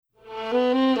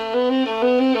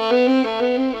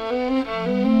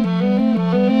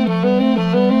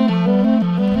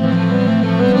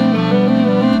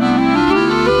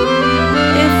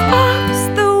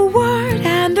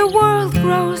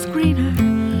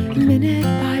minute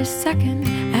by second,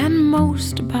 and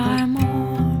most by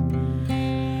more.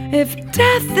 If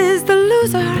death is the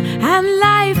loser and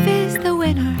life is the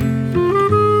winner,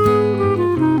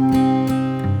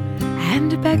 and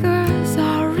beggars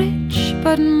are rich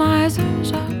but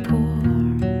misers are poor,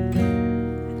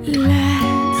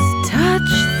 let's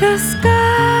touch the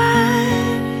sky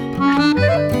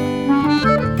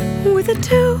with a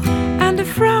to and a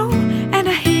fro and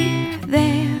a here,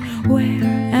 there, where,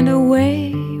 and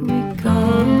away we go.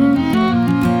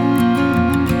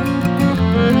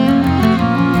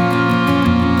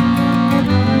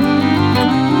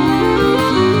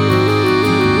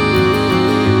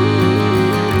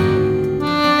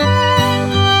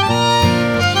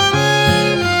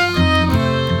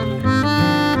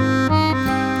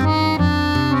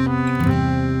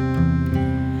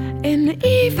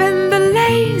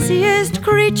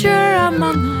 Creature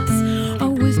among us, a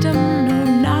wisdom no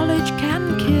knowledge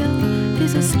can kill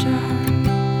is a stir.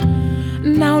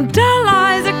 Now dull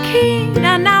eyes are keen,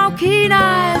 and now keen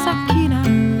eyes are keener.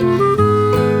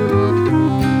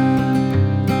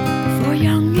 For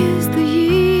young is the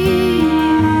year,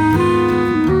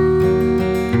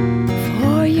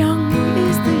 for young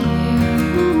is the year.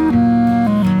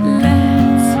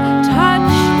 Let's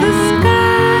touch the sky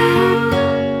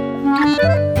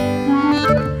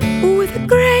with a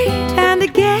great and a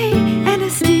gay and a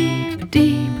steep,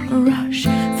 deep rush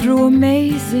through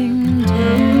amazing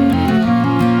day.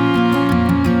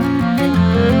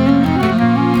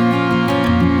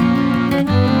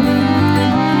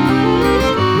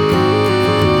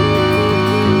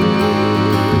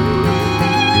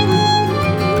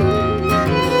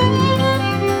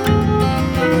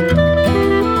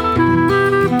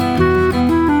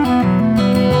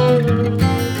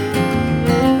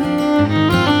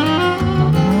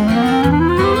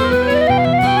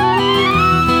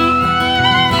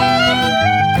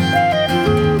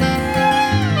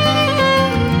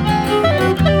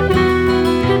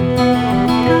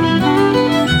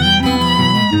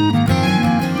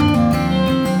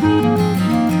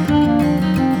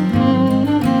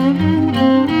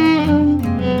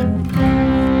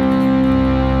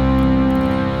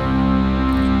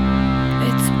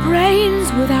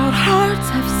 Without hearts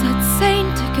have set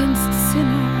saint against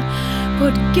sinner,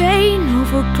 put gain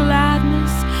over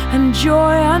gladness and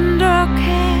joy under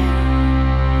care.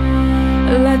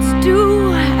 Let's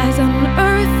do as on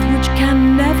earth which can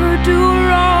never do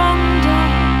wrong,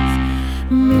 dance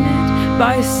minute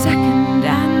by second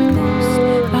and most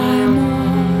by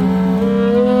more.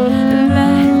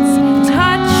 Let's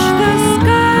touch the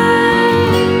sky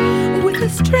with a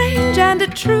strange and a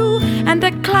true and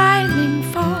a climbing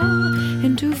fall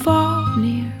into far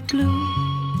near blue.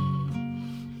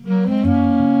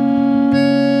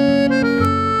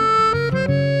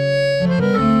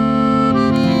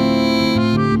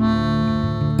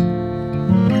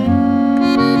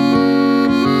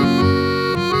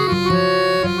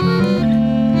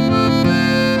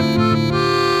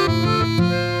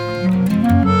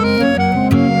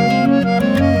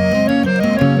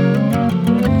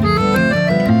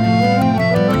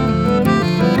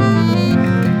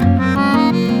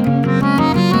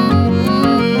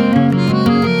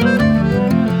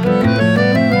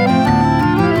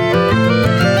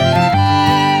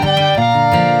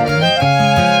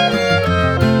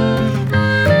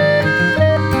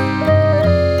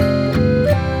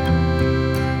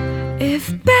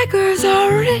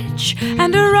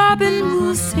 And a robin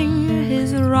will sing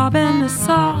his robin a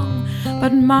song,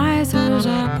 but misers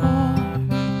are poor.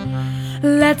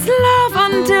 Let's love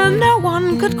until no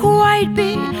one could quite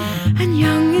be, and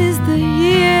young is the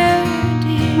year,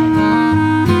 dear.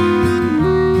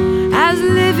 As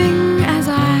living as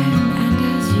I'm and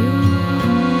as you,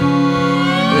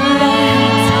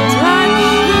 let's touch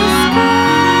the sky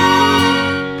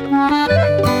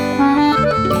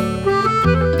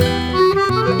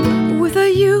with a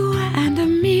you and a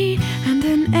me and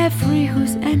an every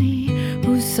who's any,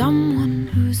 who's someone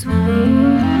who's we.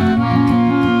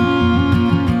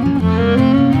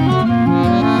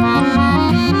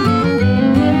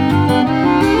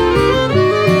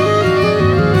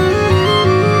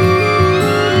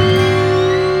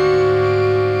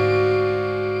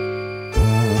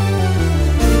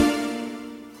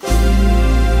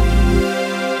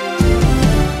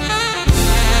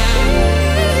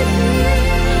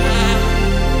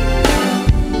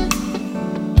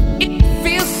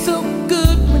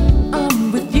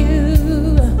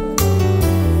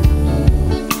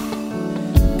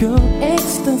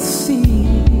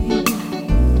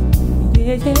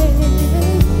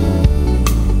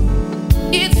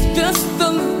 It's just the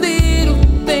little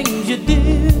things you do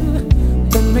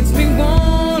that makes me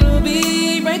wanna be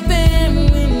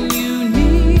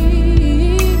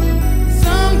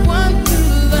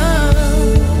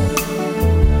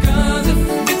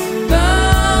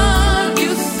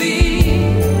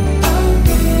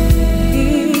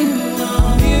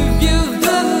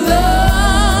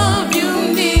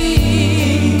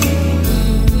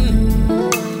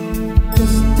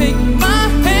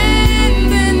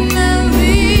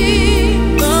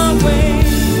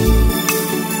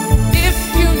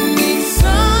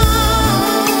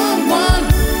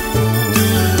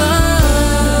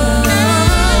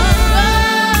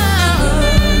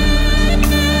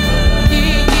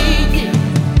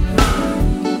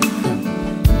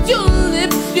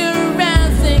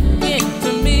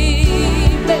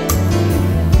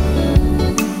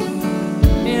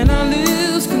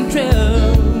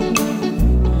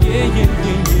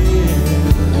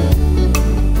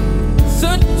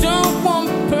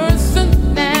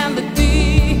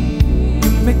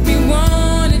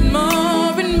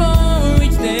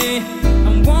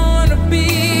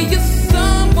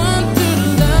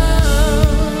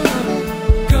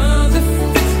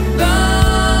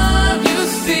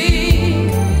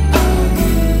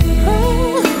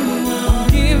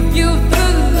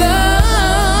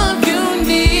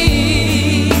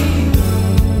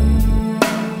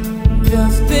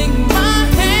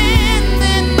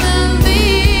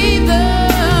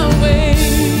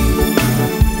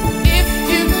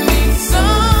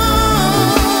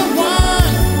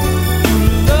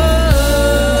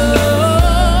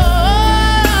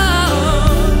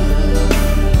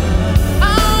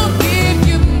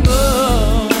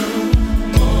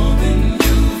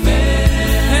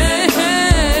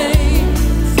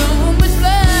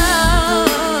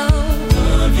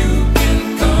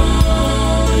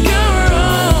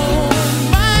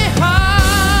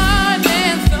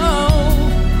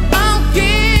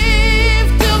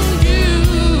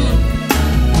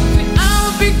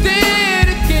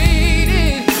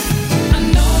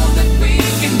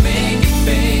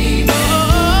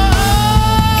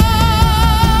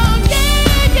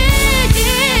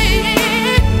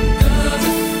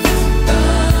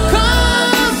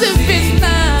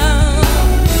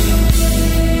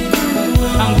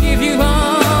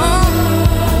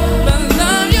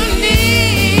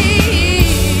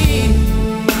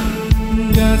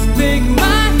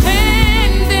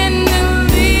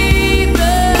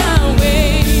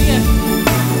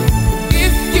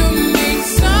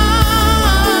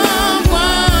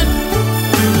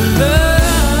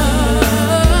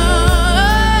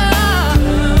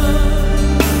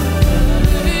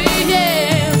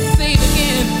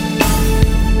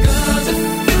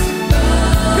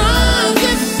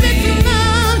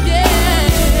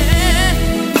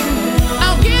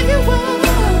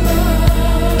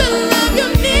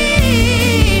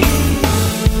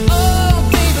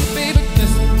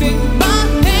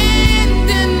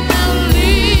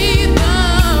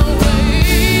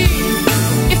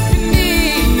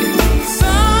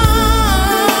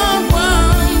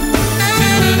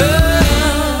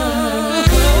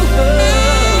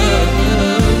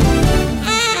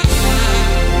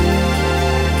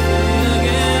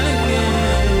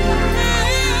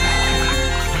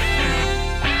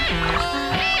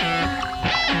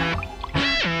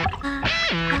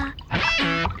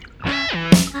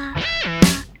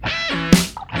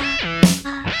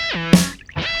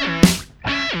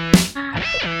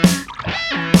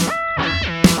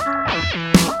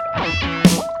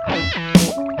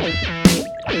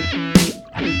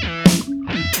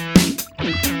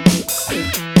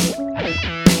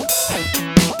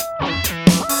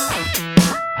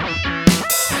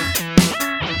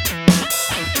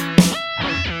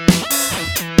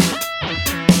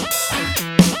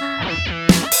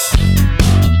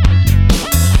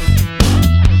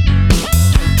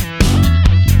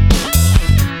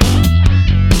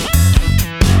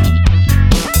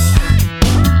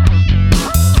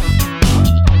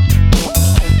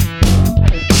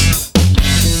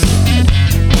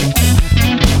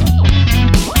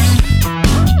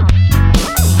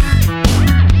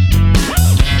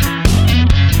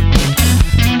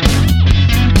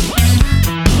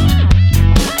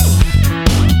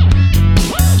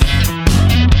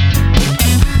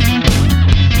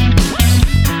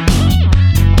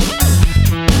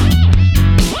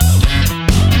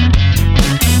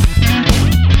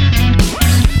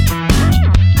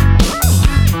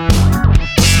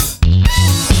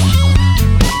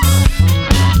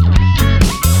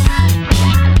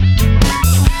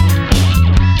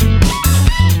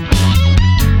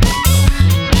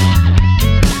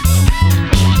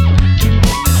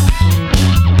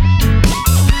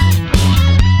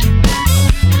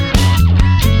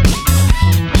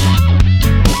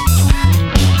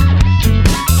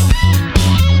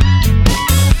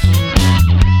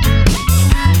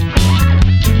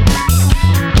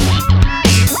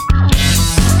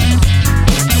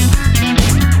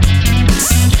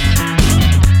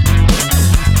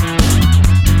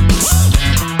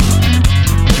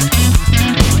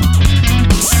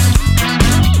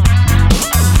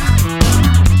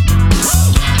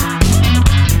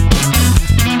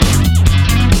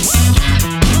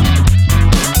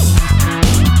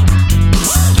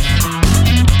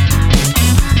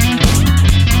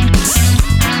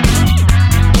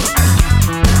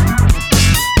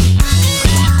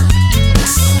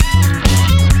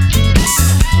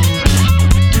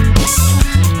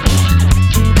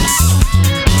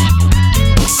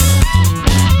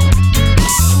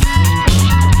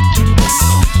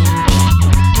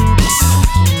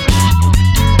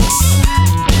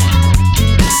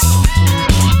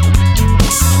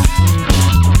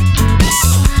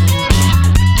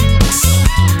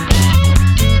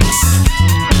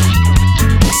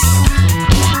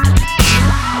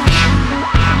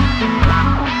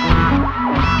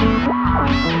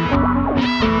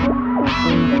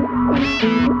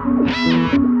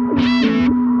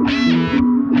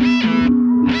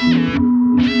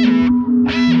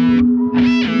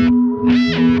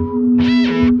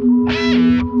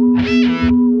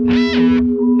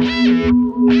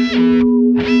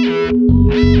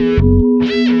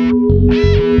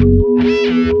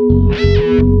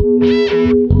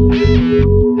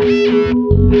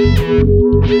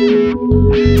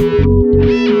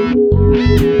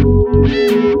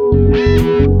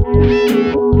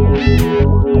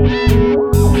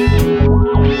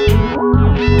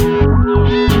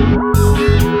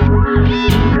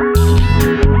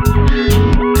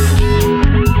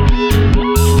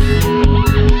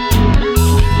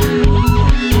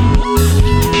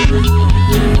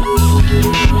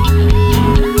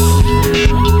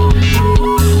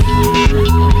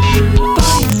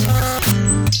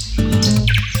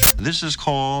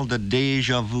the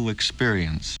deja vu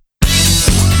experience.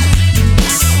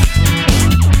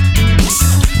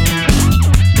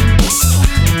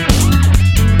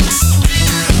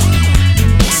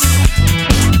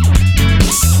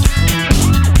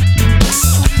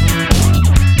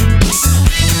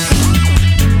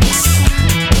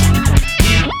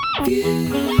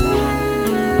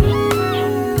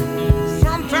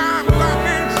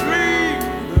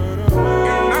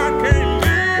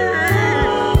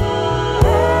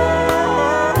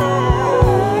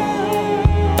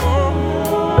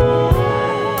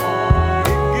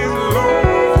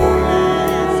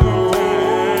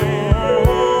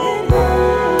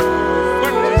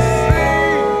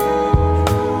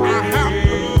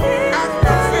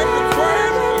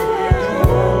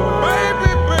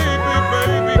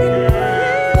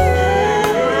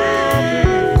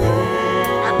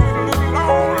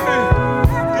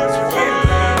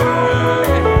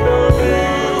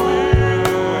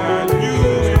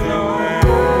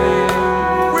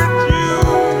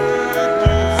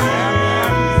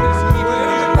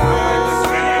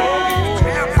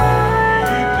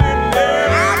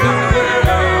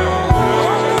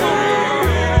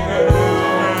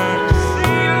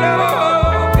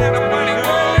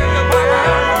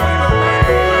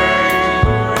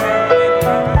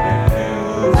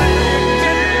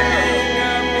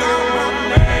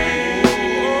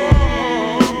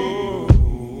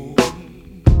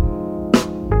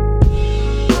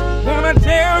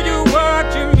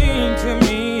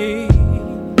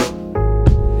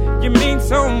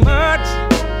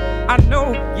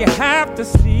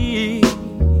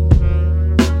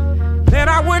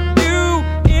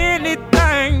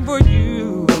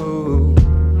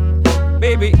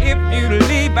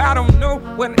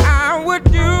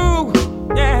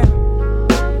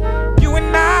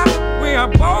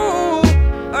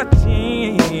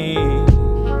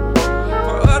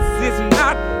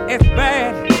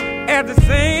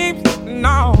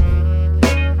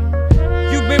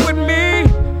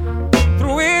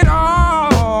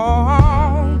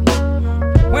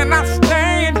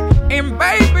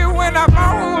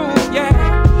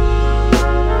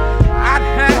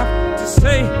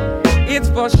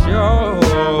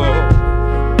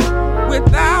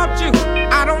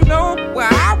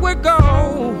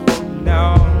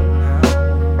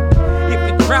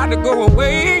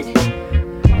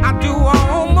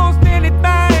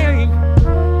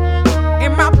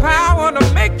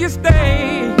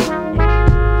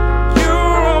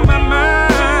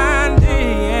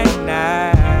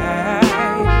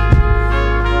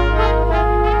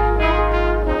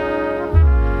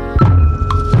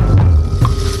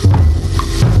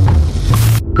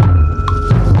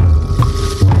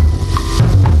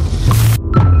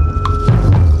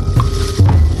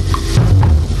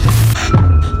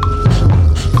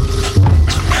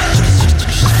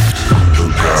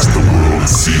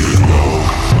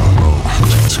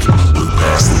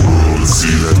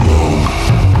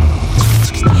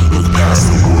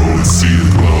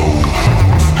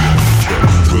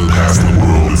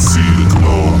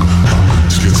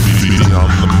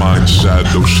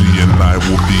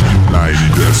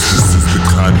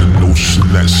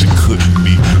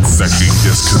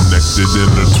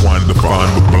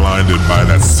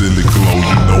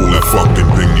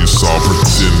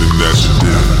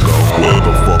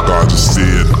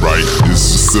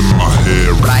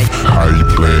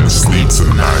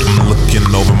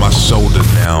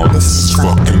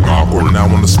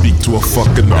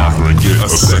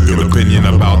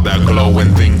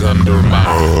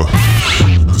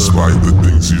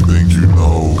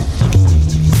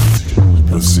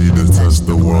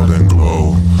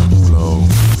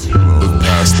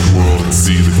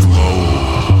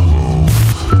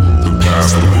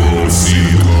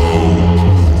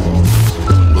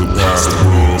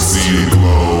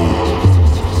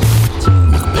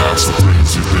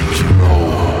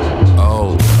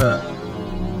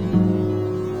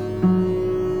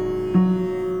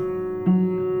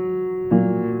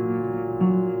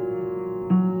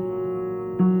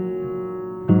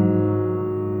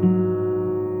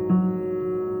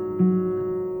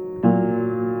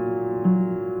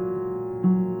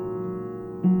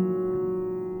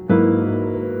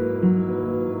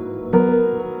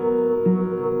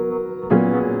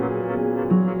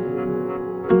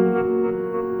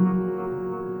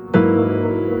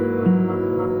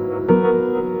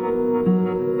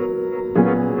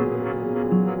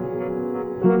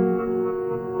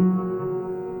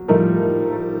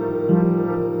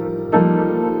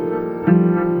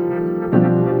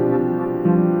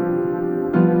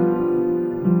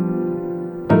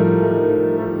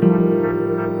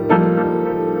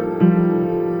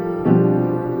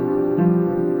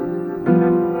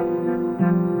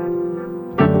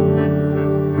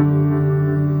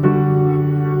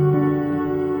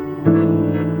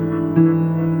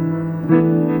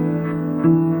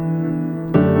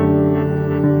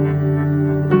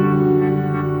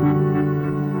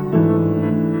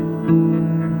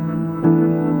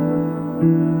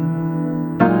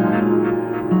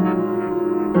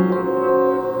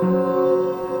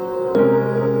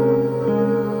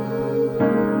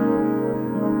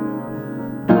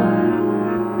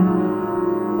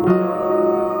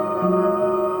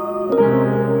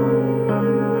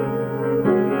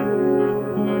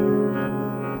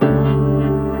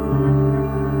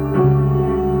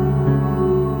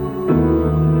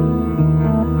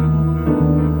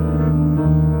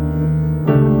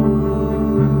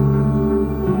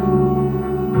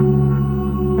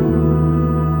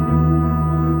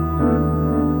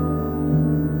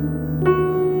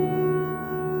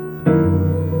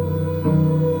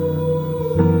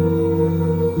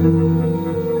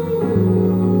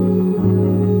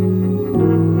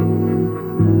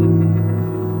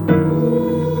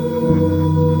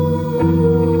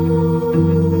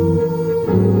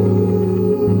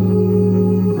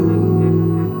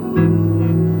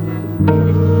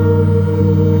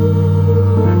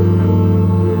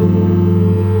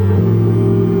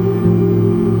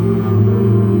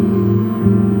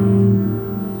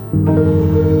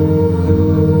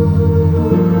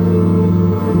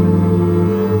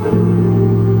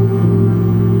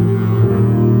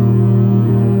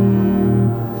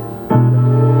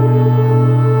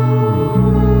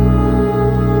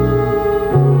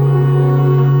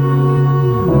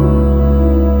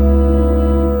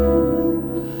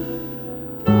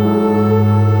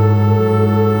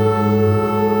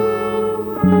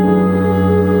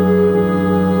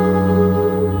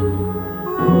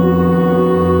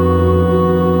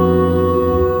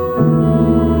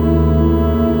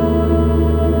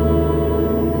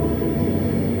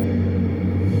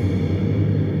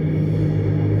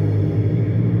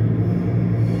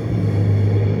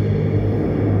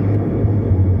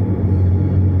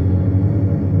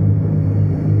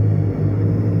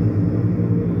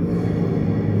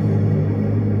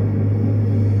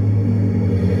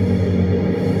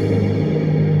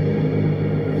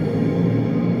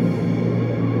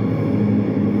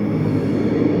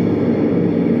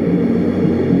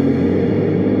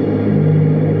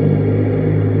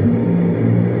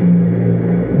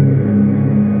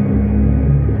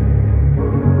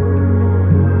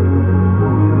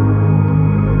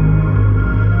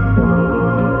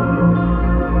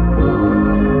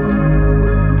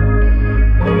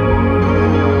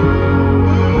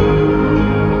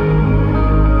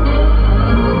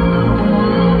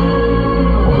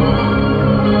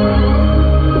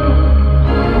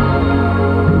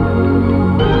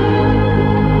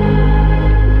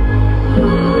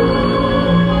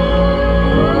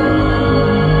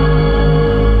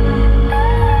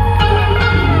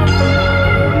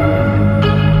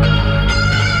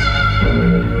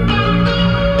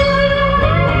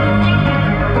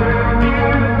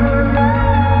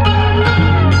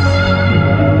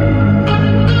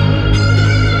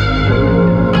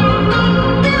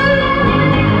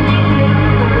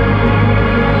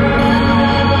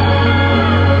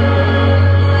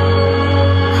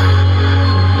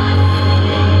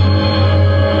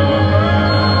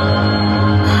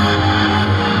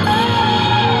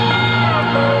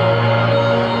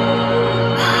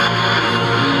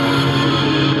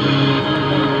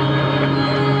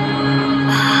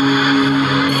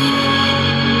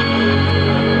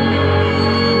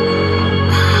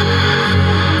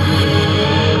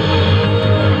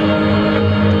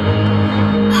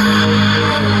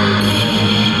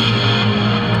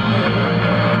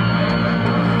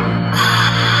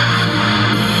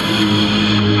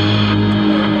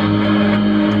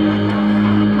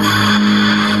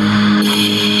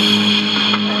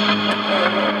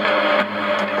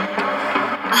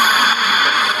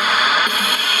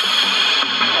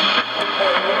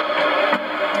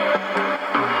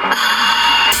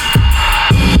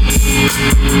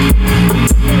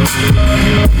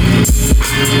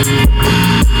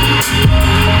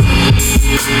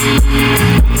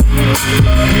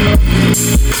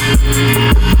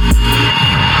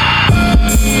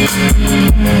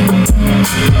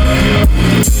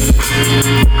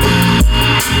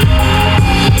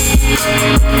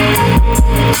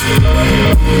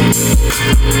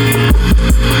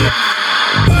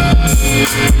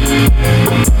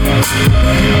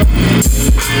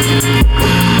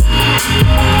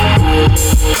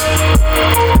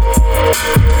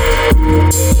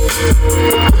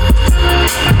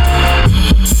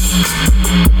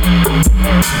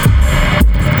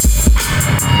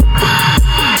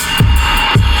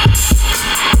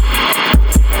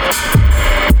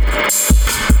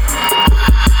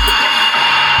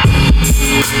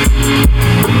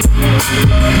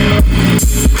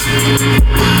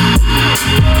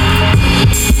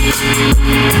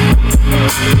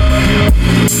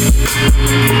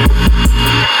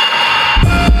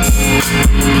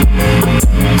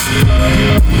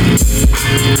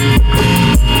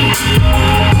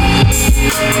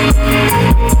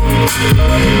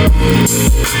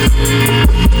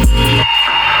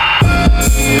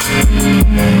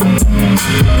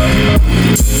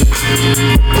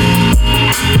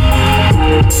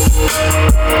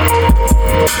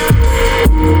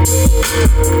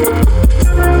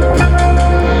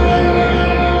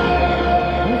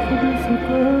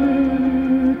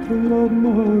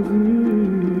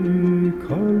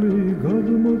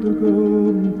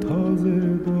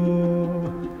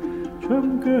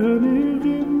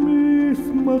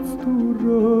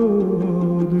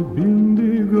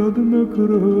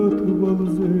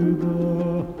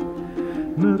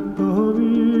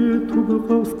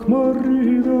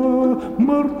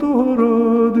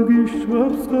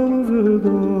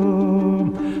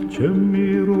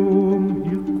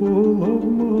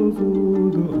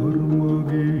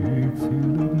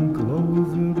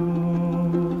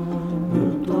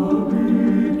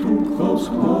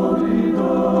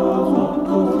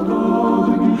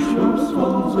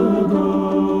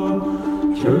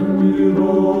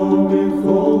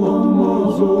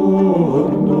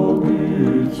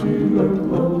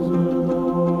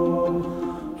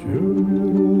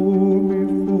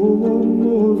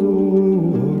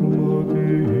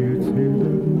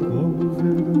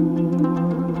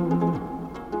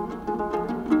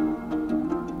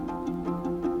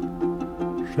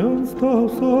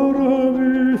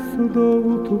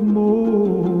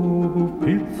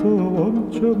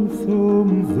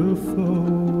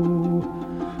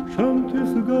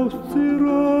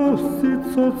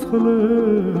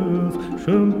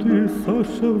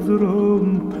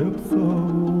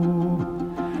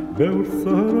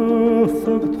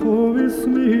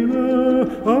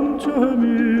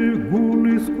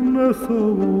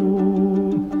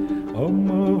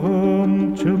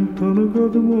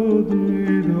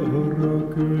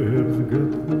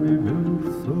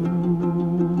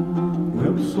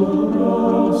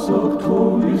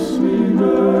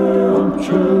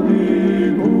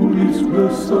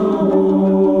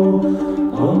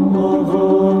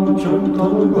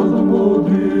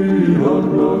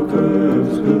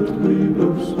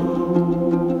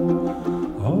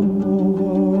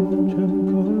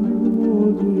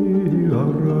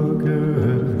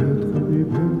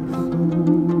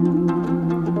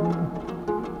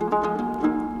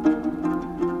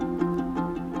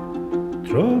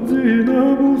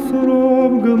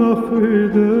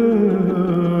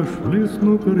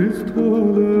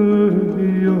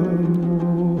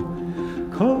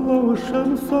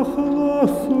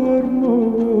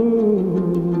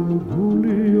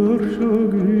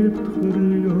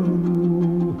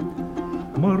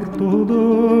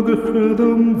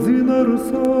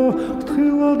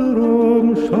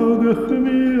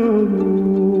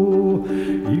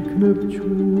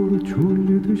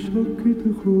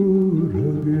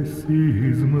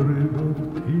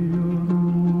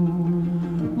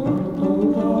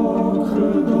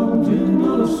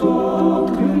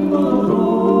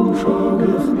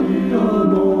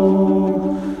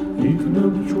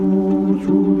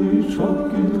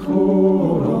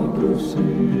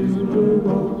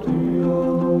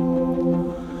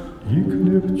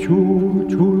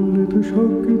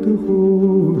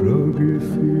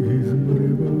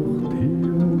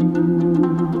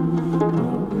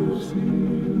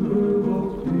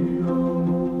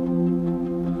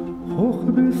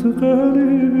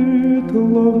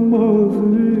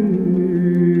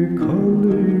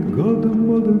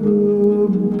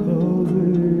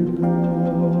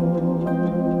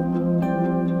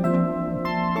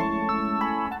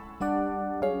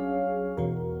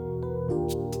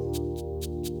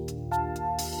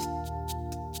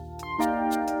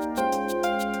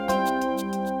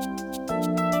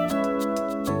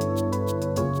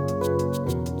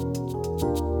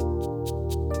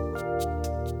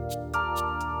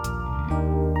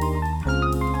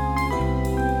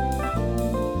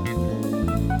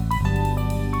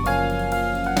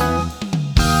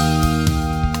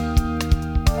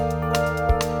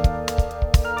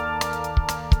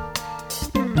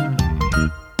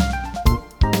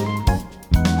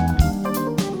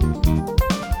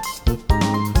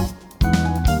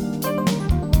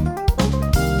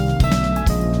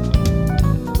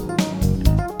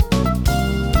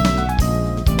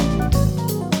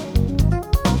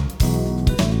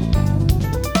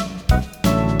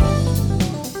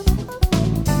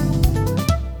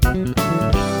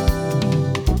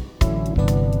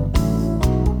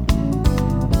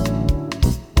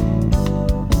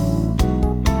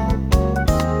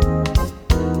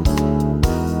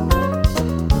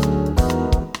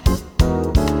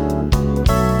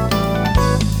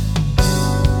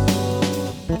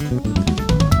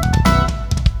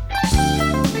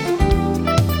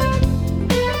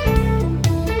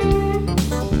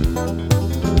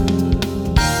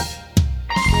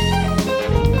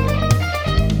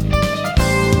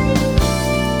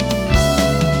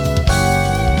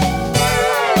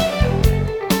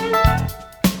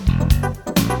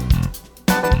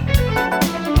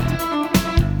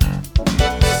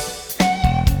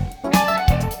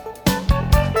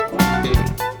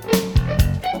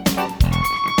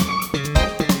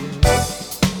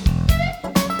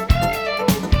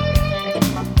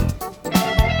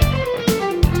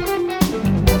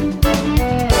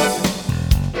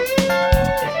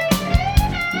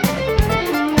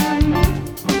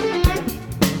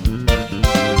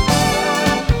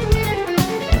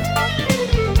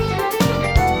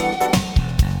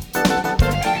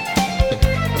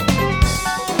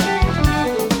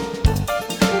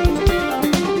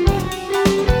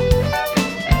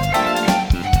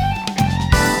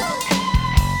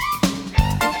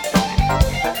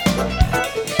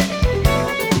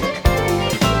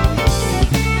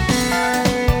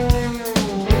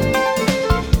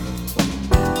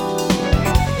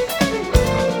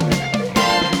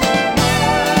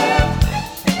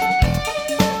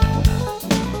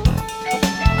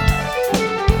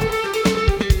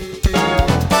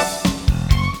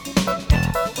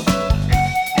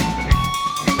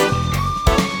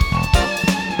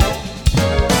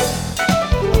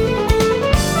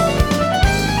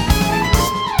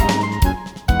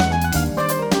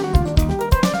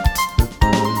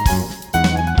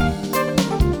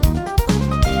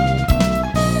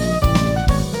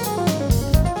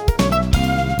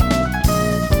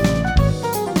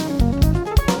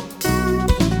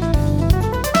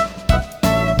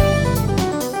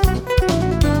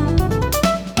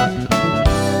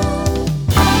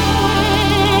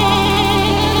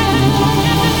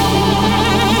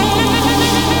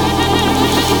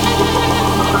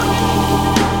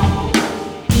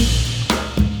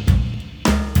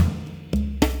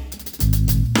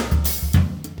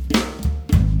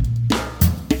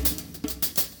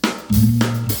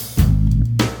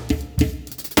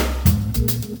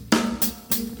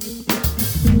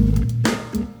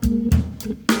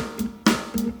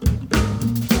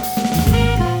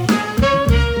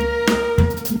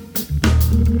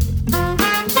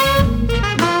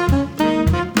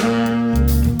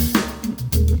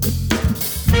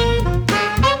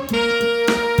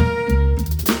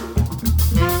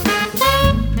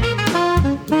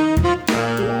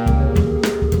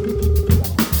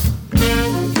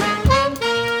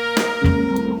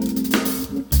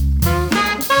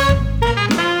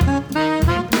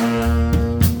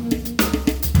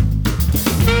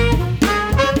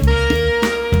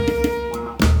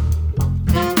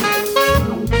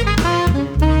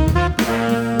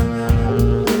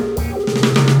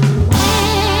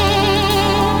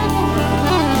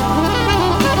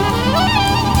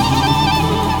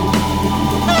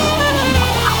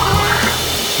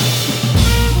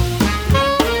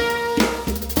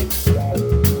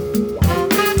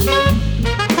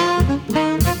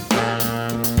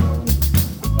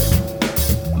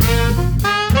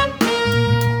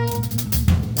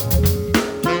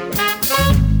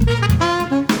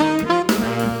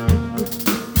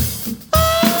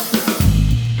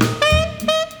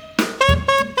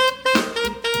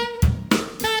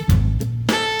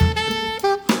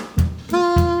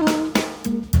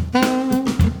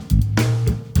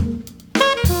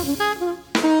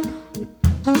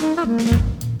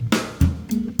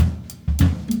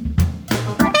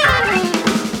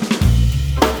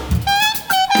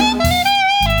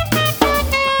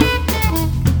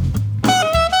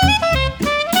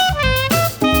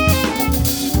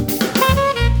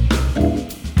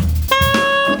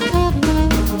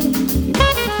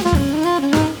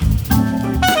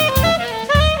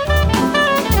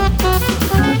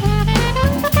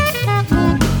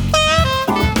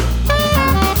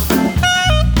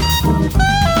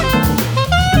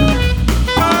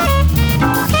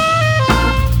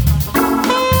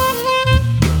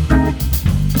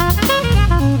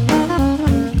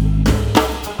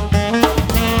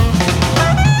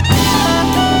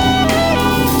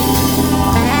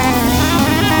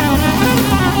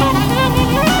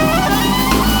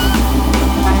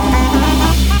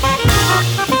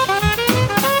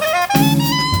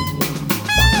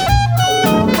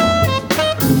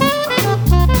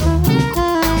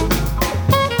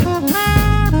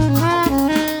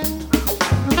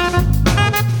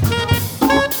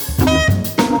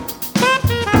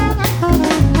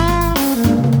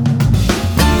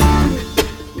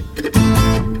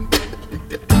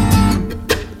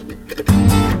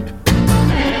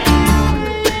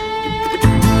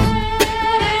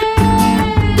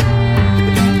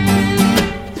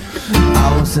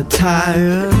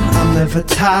 tired, I'm never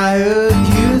tired.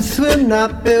 Youth will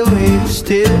not be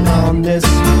wasted on this.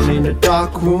 In a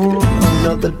dark room,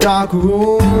 another dark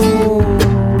room.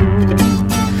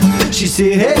 She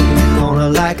said, hey, you're gonna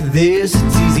like this.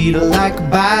 It's easy to like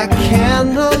by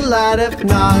candlelight, if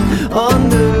not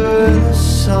under the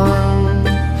sun.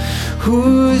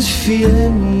 Who's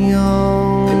feeling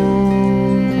young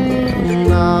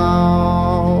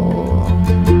now?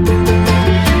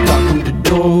 Welcome to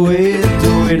doorway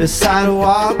to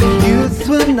sidewalk. Youth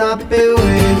will not be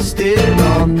wasted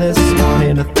on this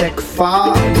morning. A thick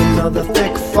fog, another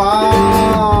thick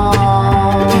fog.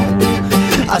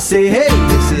 I say, hey,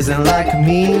 this isn't like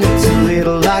me. It's a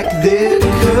little like this.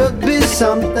 Could be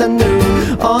something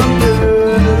new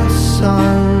under the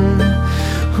sun.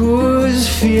 Who's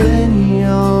feeling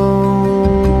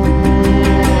young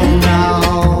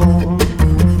now?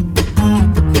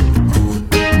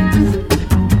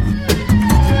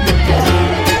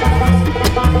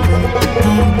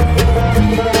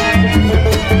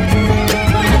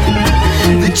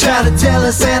 They try to tell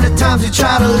us, and at times we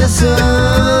try to listen,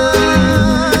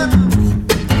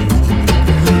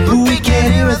 but we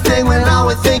can't hear a thing when all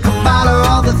we think about are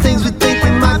all the things we think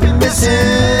we might be missing.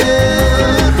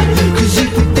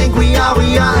 We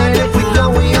are, and if we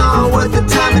don't, we are worth the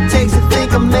time it takes to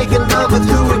think of making love with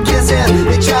who we're kissing.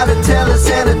 They try to tell us,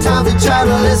 and at times they try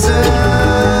to listen.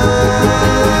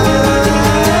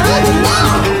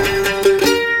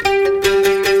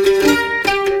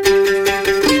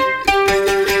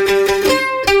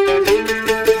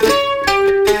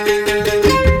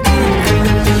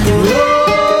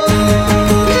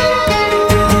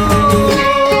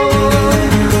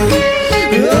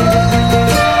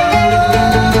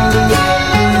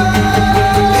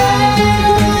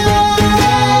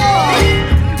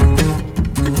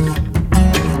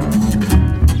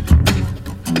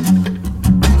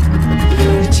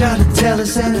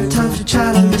 And at times we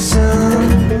try to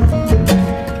listen,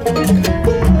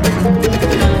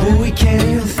 but we can't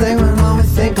hear a thing when all we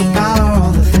think about are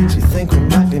all the things we think we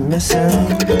might be missing.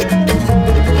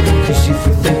 Cause if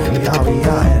we think we are, we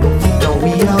are, and if we don't,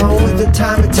 we are. With the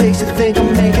time it takes to think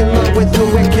of making love with who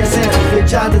we're kissing. They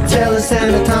try to tell us,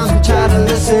 and at times we try to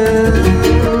listen.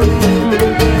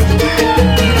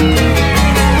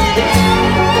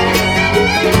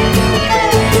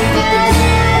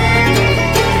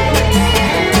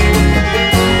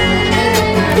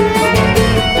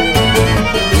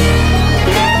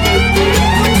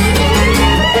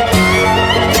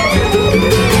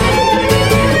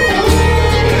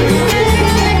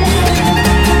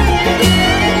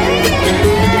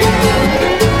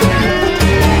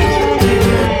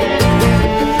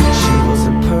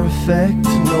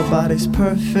 Nobody's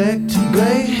perfect.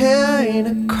 Gray hair ain't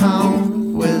a crown of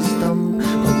wisdom.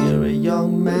 When you're a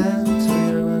young man, so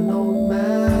you're an old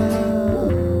man.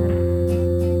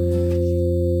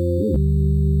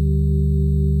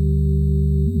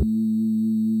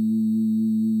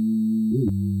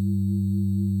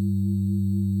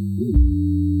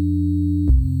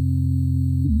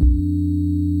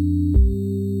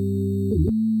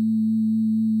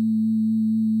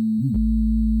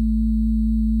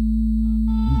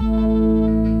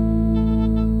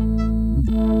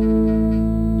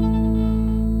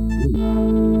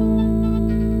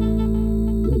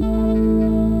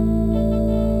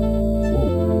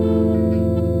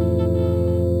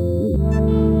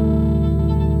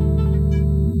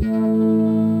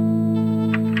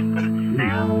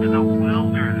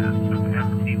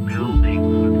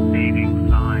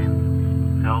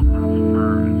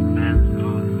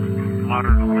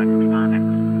 Modern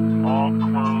electronics, all